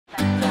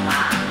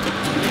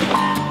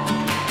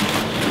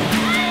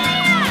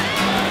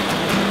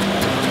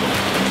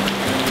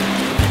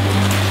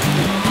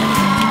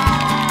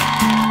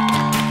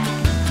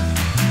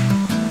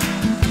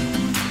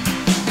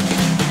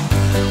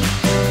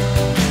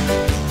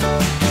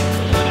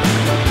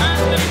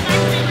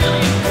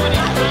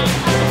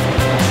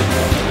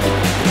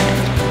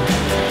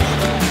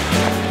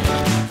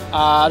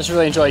I just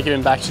really enjoy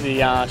giving back to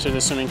the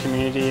swimming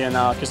community, and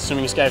because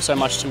swimming has gave so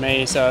much to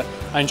me. So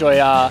I enjoy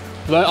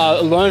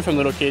learn from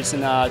little kids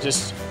and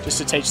just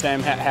to teach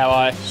them how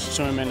I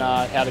swim and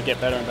how to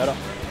get better and better.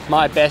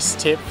 My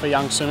best tip for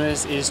young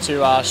swimmers is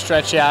to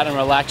stretch out and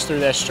relax through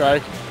their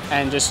stroke,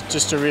 and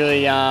just to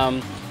really,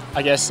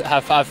 I guess,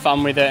 have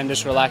fun with it and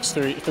just relax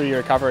through your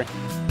recovery.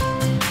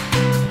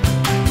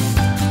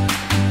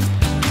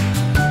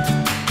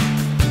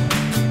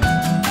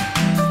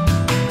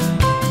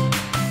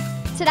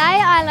 Today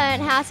I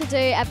learned how to do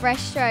a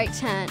breaststroke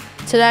turn.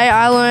 Today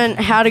I learned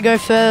how to go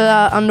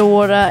further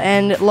underwater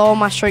and lower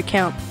my stroke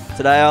count.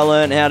 Today I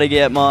learned how to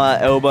get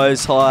my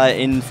elbows high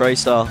in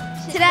freestyle.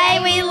 Today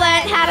we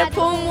learned how to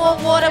pull more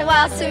water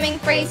while swimming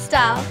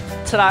freestyle.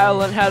 Today I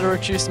learned how to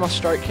reduce my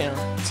stroke count.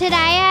 Today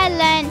I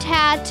learned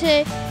how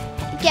to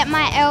get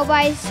my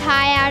elbows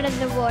high out of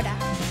the water.